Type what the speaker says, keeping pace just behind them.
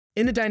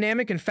In the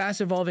dynamic and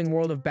fast-evolving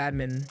world of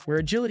badminton, where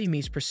agility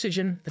meets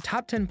precision, the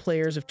top 10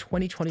 players of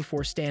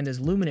 2024 stand as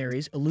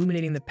luminaries,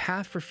 illuminating the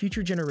path for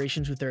future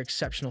generations with their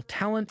exceptional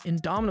talent,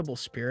 indomitable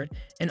spirit,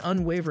 and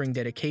unwavering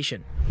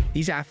dedication.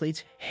 These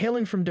athletes,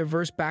 hailing from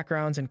diverse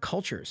backgrounds and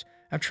cultures,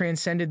 have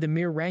transcended the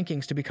mere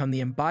rankings to become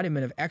the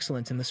embodiment of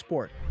excellence in the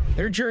sport.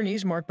 Their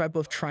journeys, marked by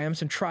both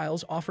triumphs and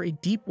trials, offer a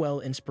deep well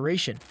of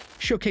inspiration,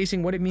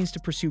 showcasing what it means to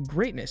pursue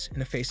greatness in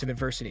the face of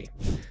adversity.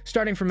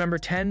 Starting from number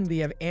 10, we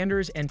have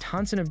Anders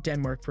Antonsen of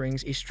Denmark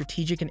brings a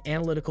strategic and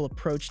analytical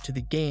approach to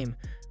the game,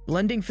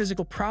 blending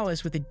physical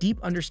prowess with a deep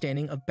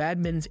understanding of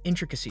badminton's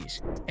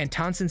intricacies.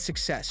 Antonsen's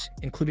success,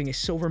 including a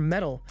silver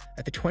medal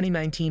at the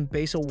 2019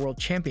 Basel World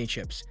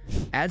Championships,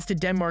 adds to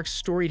Denmark's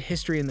storied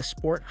history in the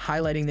sport,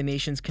 highlighting the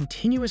nation's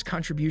continuous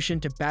contribution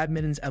to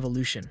badminton's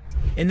evolution.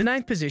 In the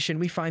ninth position,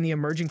 we find the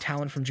emerging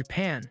talent from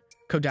Japan,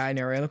 Kodai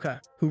Naraoka,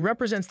 who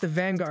represents the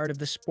vanguard of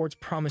the sport's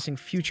promising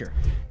future.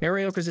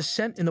 Naraoka's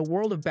ascent in the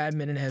world of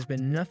badminton has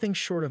been nothing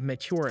short of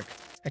meteoric,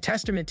 a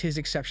testament to his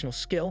exceptional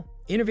skill,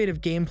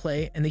 innovative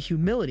gameplay, and the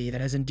humility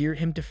that has endeared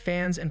him to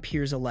fans and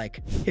peers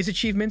alike. His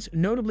achievements,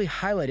 notably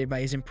highlighted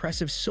by his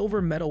impressive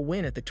silver medal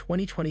win at the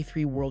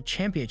 2023 World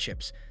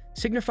Championships,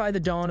 signify the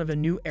dawn of a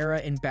new era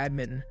in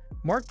badminton,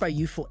 marked by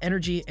youthful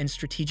energy and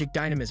strategic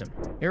dynamism.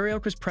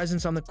 Naraoka's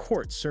presence on the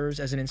court serves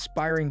as an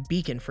inspiring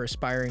beacon for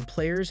aspiring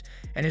players,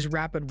 and his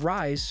rapid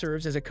rise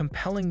serves as a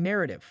compelling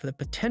narrative for the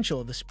potential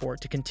of the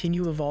sport to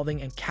continue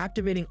evolving and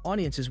captivating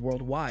audiences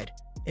worldwide.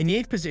 In the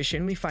eighth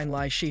position, we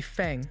find Shi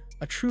Feng,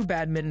 a true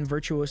badminton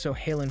virtuoso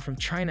hailing from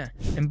China,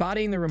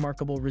 embodying the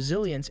remarkable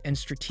resilience and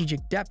strategic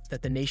depth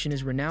that the nation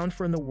is renowned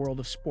for in the world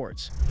of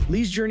sports.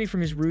 Li's journey from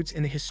his roots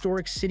in the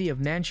historic city of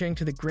Nanjing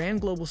to the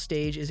grand global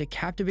stage is a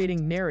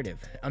captivating narrative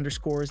that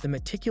underscores the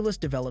meticulous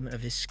development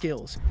of his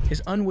skills,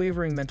 his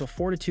unwavering mental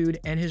fortitude,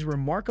 and his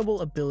remarkable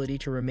ability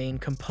to remain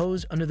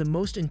composed under the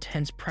most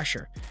intense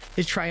pressure.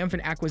 His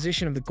triumphant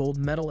acquisition of the gold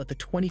medal at the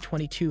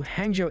 2022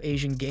 Hangzhou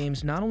Asian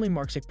Games not only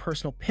marks a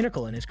personal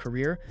pinnacle in his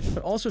career,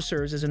 but also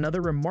serves as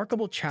another remarkable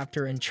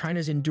chapter in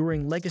China's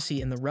enduring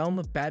legacy in the realm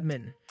of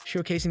badminton,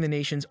 showcasing the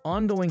nation's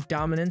ongoing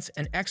dominance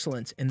and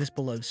excellence in this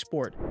beloved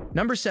sport.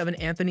 Number 7,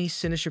 Anthony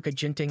Sinisuka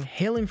Ginting,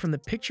 hailing from the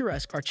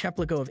picturesque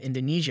archipelago of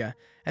Indonesia,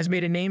 has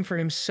made a name for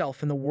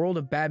himself in the world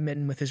of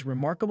badminton with his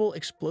remarkable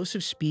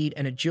explosive speed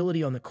and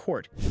agility on the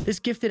court. This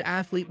gifted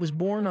athlete was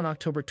born on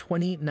October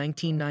 20,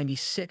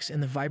 1996 in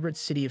the vibrant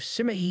city of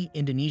Cimahi,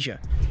 Indonesia.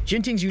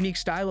 Ginting's unique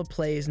style of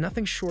play is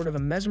nothing short of a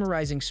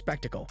mesmerizing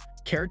spectacle,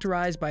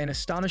 characterized by an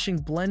astonishing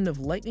blend of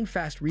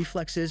lightning-fast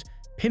reflexes,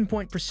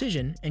 pinpoint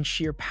precision, and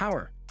sheer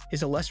power.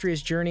 His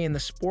illustrious journey in the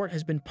sport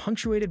has been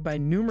punctuated by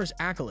numerous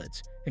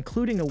accolades,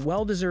 including a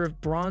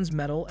well-deserved bronze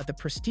medal at the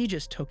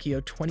prestigious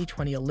Tokyo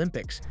 2020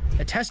 Olympics,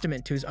 a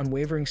testament to his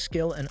unwavering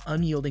skill and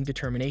unyielding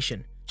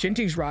determination.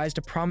 Ginting's rise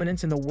to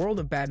prominence in the world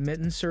of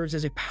badminton serves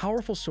as a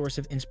powerful source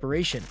of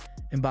inspiration,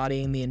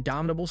 embodying the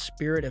indomitable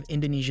spirit of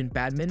Indonesian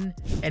badminton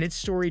and its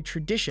storied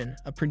tradition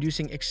of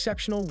producing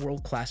exceptional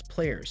world-class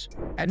players.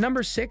 At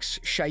number 6,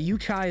 Shi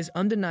Feng is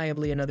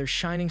undeniably another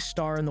shining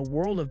star in the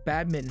world of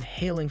badminton,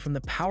 hailing from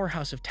the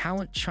powerhouse of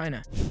talent,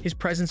 China. His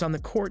presence on the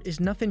court is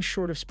nothing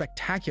short of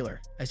spectacular,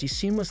 as he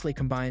seamlessly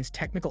combines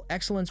technical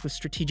excellence with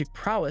strategic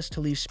prowess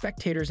to leave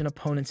spectators and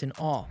opponents in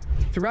awe.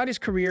 Throughout his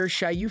career,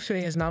 Shi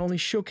Feng has not only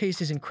showcased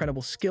his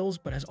incredible skills,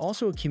 but has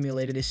also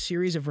accumulated a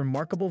series of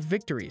remarkable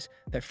victories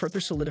that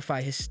further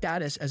solidify his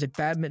status as a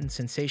badminton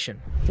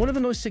sensation. One of the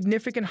most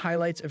significant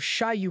highlights of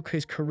Shi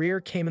Feng's career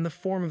came in the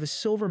form of a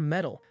silver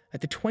medal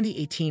at the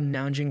 2018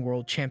 Nanjing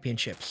World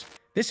Championships.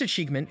 This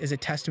achievement is a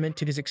testament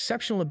to his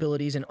exceptional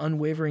abilities and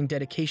unwavering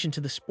dedication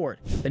to the sport.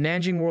 The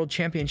Nanjing World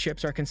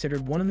Championships are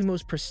considered one of the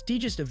most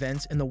prestigious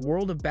events in the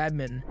world of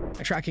badminton,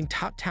 attracting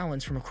top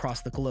talents from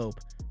across the globe.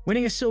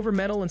 Winning a silver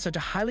medal in such a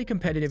highly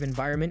competitive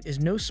environment is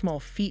no small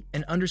feat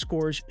and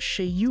underscores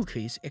Shi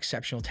Feng's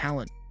exceptional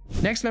talent.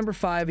 Next, number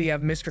 5, we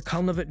have Mr.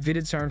 Kulnavat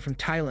Viditsarn from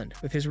Thailand.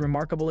 With his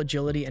remarkable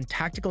agility and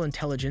tactical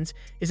intelligence,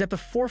 is at the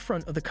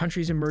forefront of the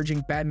country's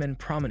emerging badminton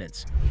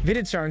prominence.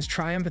 Viditsarn's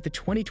triumph at the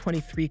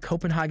 2023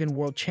 Copenhagen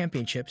World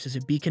Championships is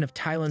a beacon of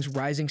Thailand's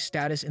rising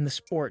status in the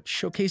sport,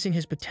 showcasing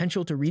his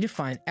potential to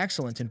redefine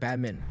excellence in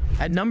badminton.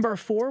 At number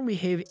 4, we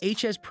have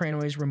HS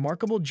Pranoy's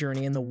remarkable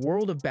journey in the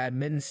world of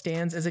badminton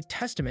stands as a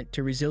testament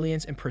to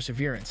resilience and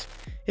perseverance.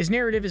 His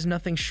narrative is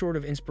nothing short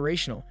of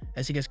inspirational,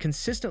 as he has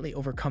consistently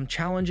overcome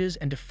challenges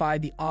and defied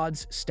the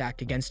odds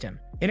stacked against him.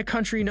 In a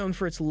country known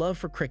for its love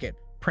for cricket,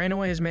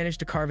 Pranoy has managed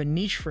to carve a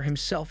niche for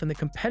himself in the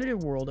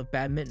competitive world of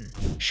badminton,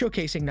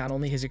 showcasing not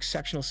only his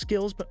exceptional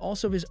skills but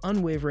also his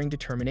unwavering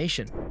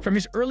determination. From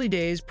his early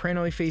days,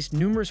 Pranoy faced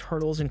numerous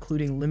hurdles,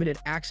 including limited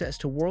access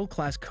to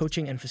world-class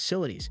coaching and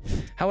facilities.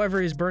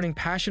 However, his burning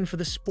passion for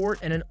the sport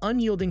and an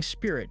unyielding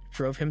spirit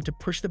drove him to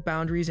push the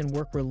boundaries and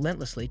work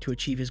relentlessly to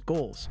achieve his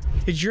goals.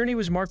 His journey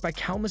was marked by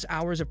countless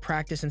hours of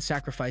practice and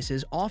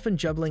sacrifices, often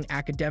juggling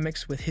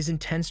academics with his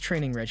intense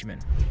training regimen.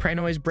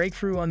 Pranoy's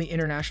breakthrough on the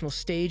international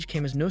stage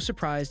came as no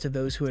surprise surprise to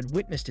those who had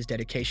witnessed his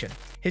dedication.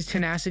 His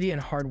tenacity and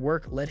hard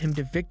work led him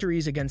to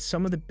victories against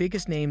some of the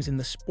biggest names in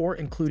the sport,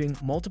 including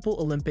multiple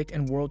Olympic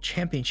and World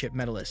Championship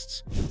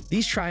medalists.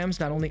 These triumphs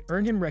not only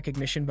earned him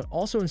recognition but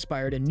also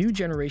inspired a new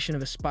generation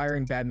of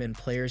aspiring badminton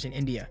players in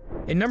India.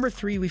 In number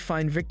 3, we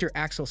find Viktor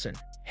Axelsen,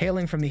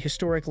 hailing from the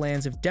historic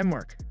lands of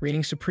Denmark,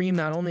 reigning supreme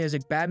not only as a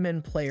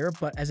badminton player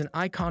but as an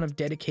icon of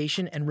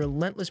dedication and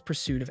relentless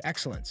pursuit of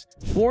excellence.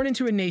 Born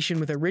into a nation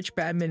with a rich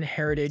badminton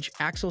heritage,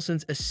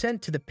 Axelsen's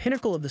ascent to the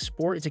pinnacle of the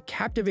sport is a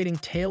captivating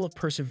tale of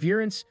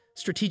perseverance,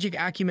 strategic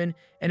acumen,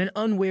 and an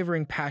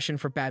unwavering passion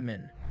for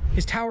badminton.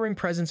 His towering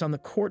presence on the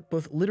court,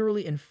 both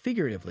literally and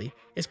figuratively,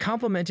 is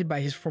complemented by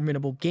his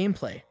formidable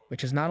gameplay,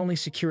 which has not only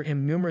secured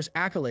him numerous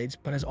accolades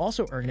but has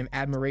also earned him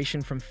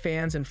admiration from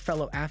fans and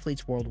fellow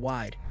athletes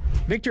worldwide.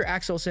 Viktor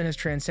Axelsen has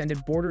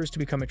transcended borders to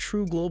become a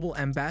true global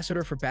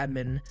ambassador for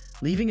badminton,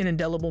 leaving an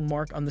indelible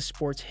mark on the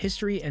sport's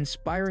history and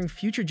inspiring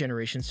future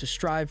generations to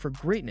strive for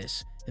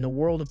greatness in the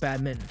world of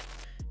badminton.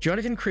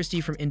 Jonathan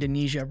Christie from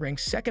Indonesia, ranked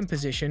second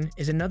position,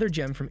 is another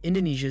gem from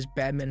Indonesia's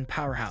badminton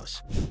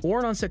powerhouse.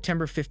 Born on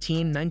September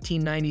 15,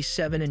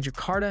 1997 in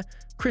Jakarta,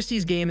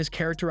 Christie's game is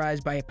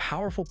characterized by a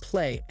powerful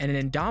play and an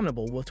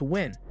indomitable will to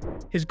win.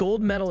 His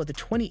gold medal at the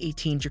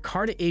 2018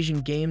 Jakarta Asian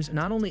Games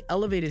not only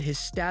elevated his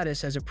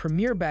status as a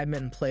premier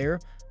badminton player,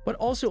 but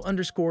also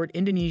underscored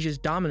Indonesia's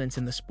dominance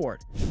in the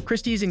sport.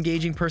 Christie's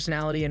engaging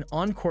personality and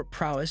on-court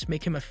prowess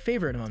make him a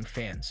favorite among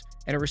fans,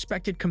 and a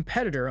respected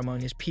competitor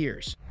among his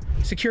peers.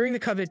 Securing the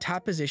coveted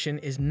top position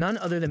is none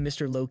other than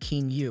Mr. Loh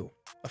Keen Yew,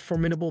 a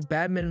formidable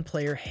badminton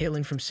player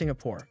hailing from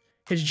Singapore.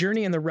 His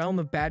journey in the realm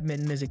of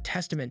badminton is a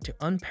testament to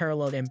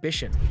unparalleled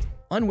ambition,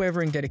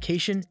 unwavering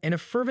dedication, and a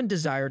fervent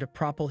desire to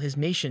propel his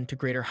nation to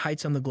greater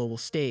heights on the global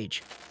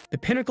stage. The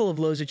pinnacle of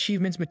Loh's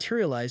achievements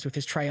materialized with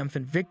his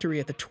triumphant victory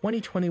at the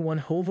 2021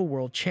 HOVA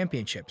World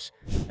Championships,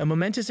 a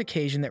momentous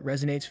occasion that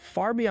resonates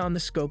far beyond the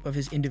scope of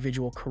his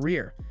individual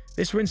career.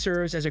 This win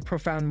serves as a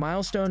profound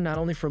milestone not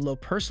only for Loh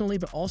personally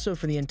but also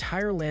for the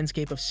entire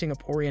landscape of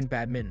Singaporean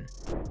badminton.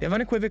 It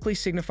unequivocally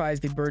signifies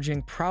the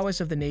burgeoning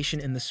prowess of the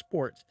nation in the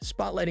sport,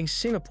 spotlighting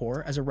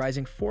Singapore as a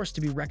rising force to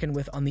be reckoned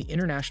with on the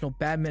international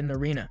badminton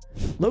arena.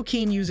 Loh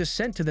Keen Yew's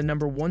ascent to the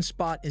 #1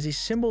 spot is a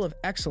symbol of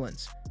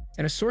excellence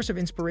and a source of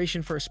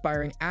inspiration for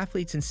aspiring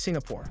athletes in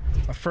Singapore,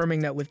 affirming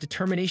that with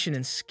determination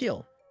and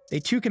skill, they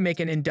too can make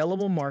an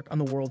indelible mark on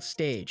the world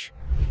stage.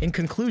 In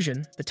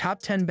conclusion, the top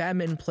 10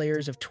 badminton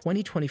players of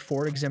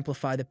 2024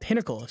 exemplify the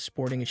pinnacle of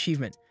sporting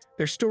achievement.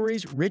 Their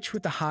stories, rich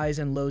with the highs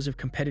and lows of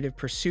competitive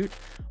pursuit,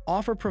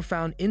 offer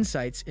profound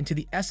insights into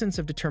the essence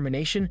of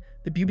determination,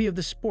 the beauty of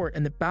the sport,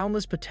 and the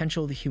boundless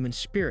potential of the human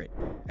spirit.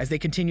 As they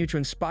continue to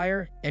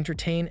inspire,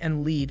 entertain,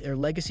 and lead, their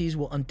legacies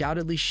will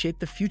undoubtedly shape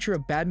the future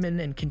of badminton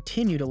and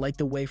continue to light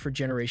the way for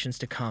generations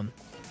to come.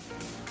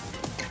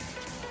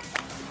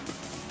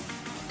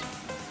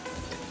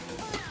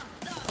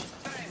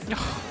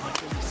 Oh my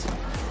goodness.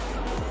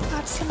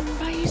 That's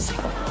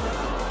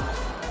amazing.